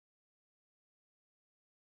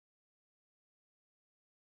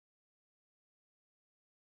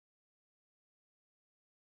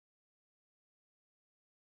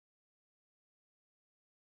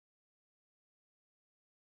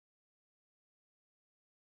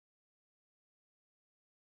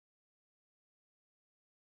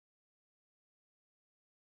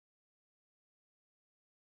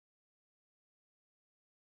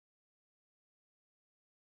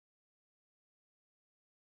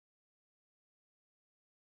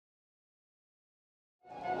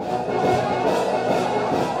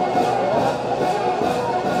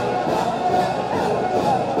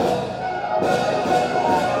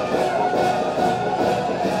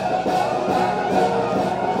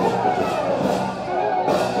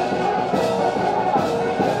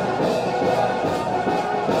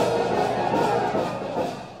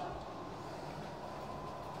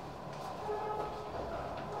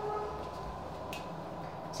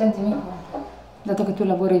Senti Nico, dato che tu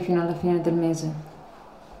lavori fino alla fine del mese,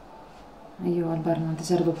 io al bar non ti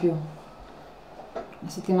servo più. La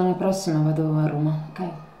settimana prossima vado a Roma, ok?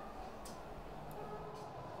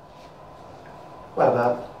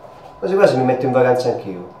 Guarda, quasi quasi mi metto in vacanza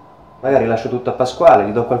anch'io. Magari lascio tutto a Pasquale,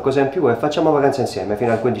 gli do qualcosa in più e facciamo vacanza insieme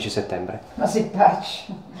fino al 15 settembre. Ma si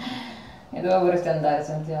pace. E dove vorresti andare,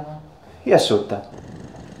 sentiamo? Ja Sutta.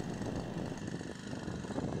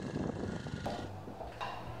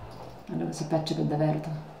 Allora si pace per davvero.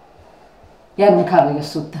 Io non cavo Ja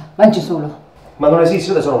Sutta, vanci solo. Ma non esiste,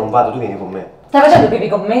 io da solo non vado, tu vieni con me. Stai facendo pipì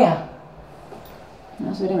con me?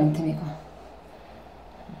 No, seriamente, amico.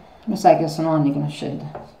 Lo sai che sono anni che non scendo.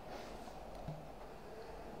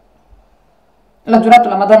 L'ha giurato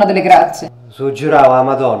la Madonna delle Grazie. Su giurava la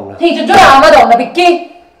Madonna. Sì, ti giurava la Madonna, perché?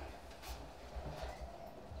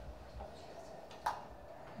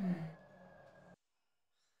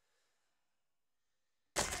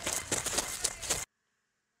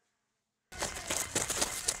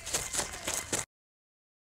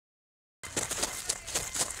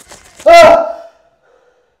 Ah!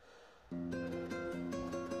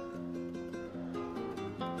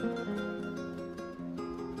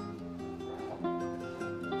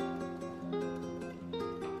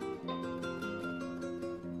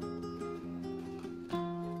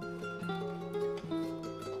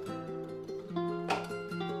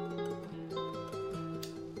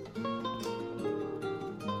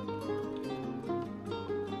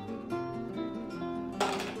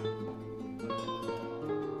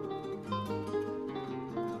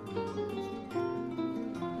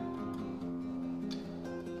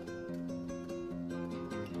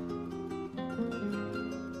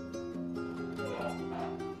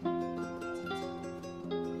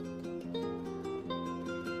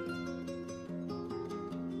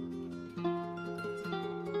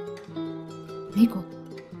 Amico,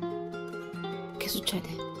 che succede?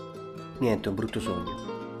 Niente, un brutto sogno.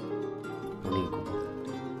 Un incubo.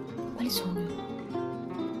 Quali sogno?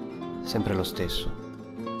 Sempre lo stesso.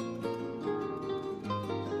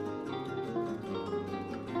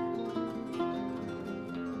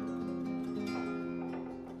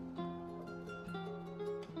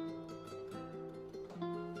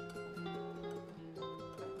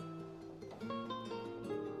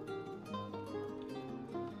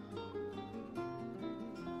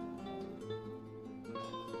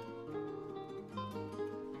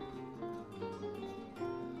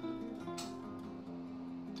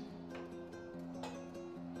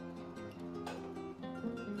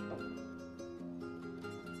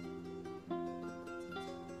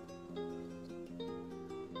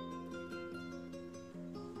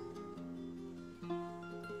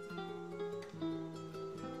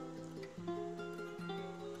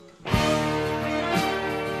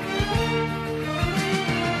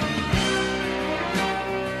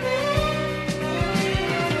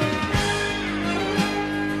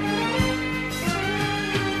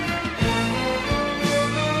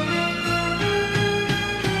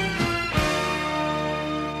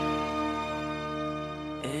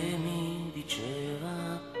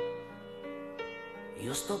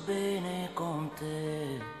 Io sto bene con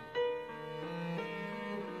te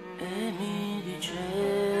e mi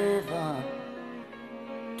diceva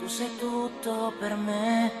tu sei tutto per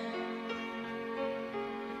me,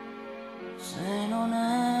 se non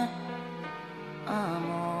è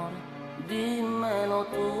amore dimmelo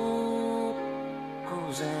tu,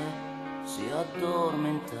 cos'è? Si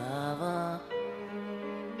addormentava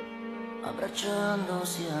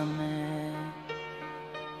abbracciandosi a me.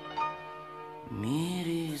 Mi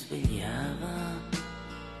risvegliava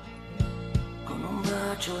con un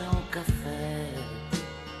bacio e un caffè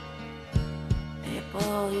e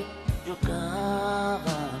poi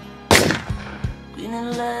giocava qui nel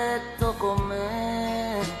letto con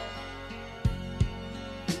me.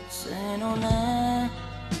 Se non è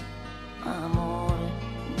amore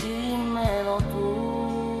dimmelo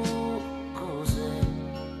tu, cos'è?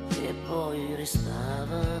 E poi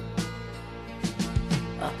restava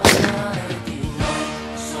a parlare di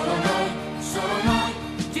solo noi,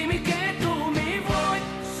 dimmi che tu mi vuoi,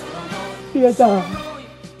 solo noi, Pietà,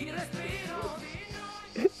 il respiro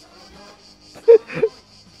di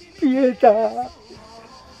noi. pietà.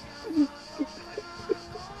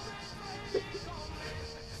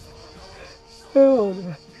 E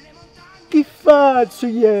ora, che faccio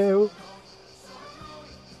io?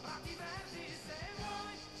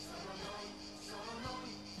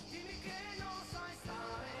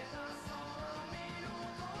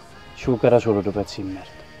 Sciuccherà solo due pezzi di merda.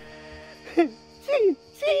 Sì,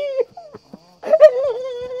 sì.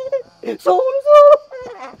 Solo.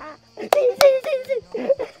 Sì, sì, sì, sì.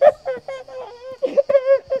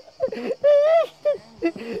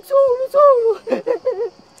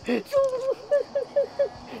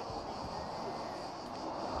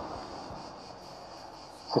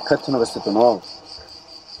 Fatti un vestito nuovo.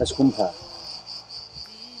 E scompare.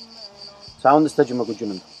 Sa dove sta mio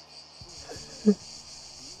cugino?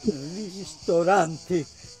 Ristoranti.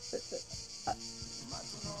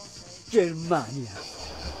 Germania.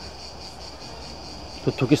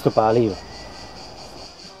 Tutto questo palio.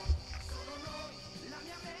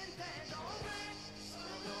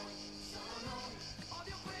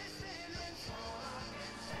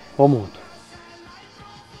 Ho muto.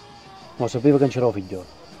 Ma sapevo che non c'era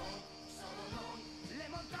figliolo.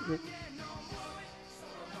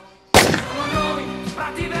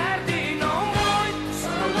 Prati verdi non vuoi,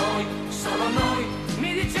 solo noi,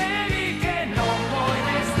 mi dicevi che non vuoi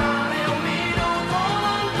restare un minuto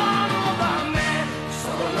lontano da me,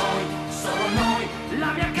 solo noi,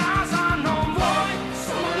 la mia casa non vuoi,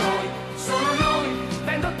 solo noi,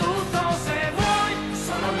 vendo tutto se vuoi,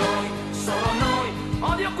 solo noi,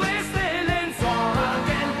 odio queste lenzuola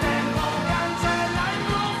che il tempo cancella il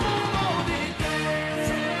profumo di te,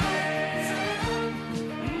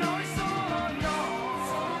 noi solo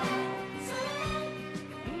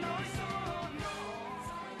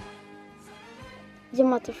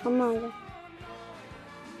Gemma ti fa male?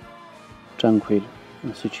 Tranquillo,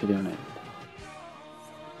 non succede niente.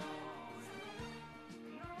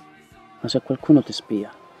 Ma se qualcuno ti spia,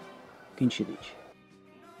 che ci dici?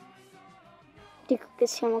 Dico che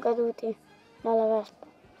siamo caduti dalla Vespa.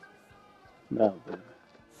 Bravo, Peppe.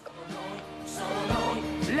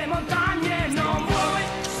 le montagne non vuoi,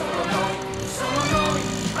 solo noi,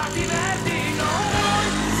 prati verdi non vuoi,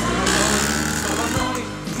 solo noi,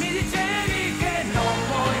 mi dicevi che non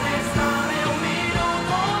vuoi restare un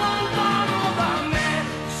minuto lontano da me,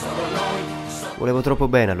 solo noi, Volevo troppo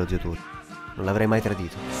bene allo zio Turrà. Non l'avrei mai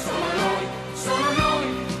tradito. solo noi,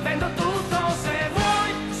 vendo tutto se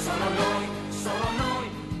vuoi, solo noi,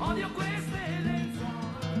 odio queste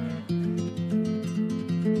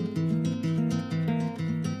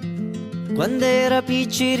Quando era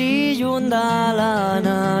picciriglio la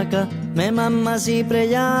naca, mia mamma si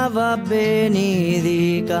pregava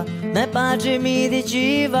benedica, mio padre mi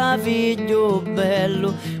diceva figlio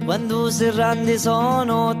bello, quando serrandi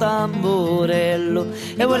sono tamburello,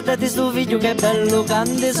 e guardate sto figlio che bello,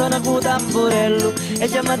 canti suona con tamburello, e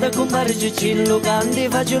chiamate a compare Cicillo, canti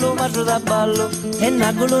faccio marcio da ballo, e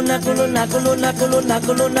nacolo, nacolo, nacolo, nacolo,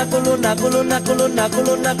 nacolo, nacolo, nacolo, nacolo,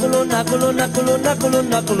 nacolo, nacolo, nacolo, nacolo, nacolo,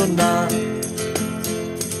 nacolo, nacolo.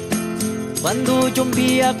 Quando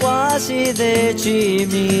giumbia quasi 10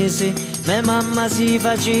 mesi, mia mamma si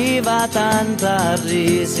faceva tanta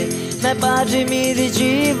risi, mio padre mi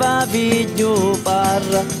diceva figlio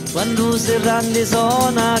parra, quando serrandi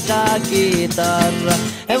suona la chitarra,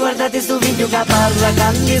 e guardate sto figlio che parla,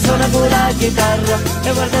 canti suona con la chitarra,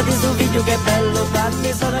 e guardate sto figlio che bello,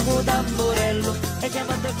 canti suona con tamburello, e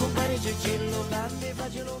chiamate a compare Cicillo, canti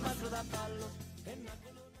faccio lo mazzo da ballo.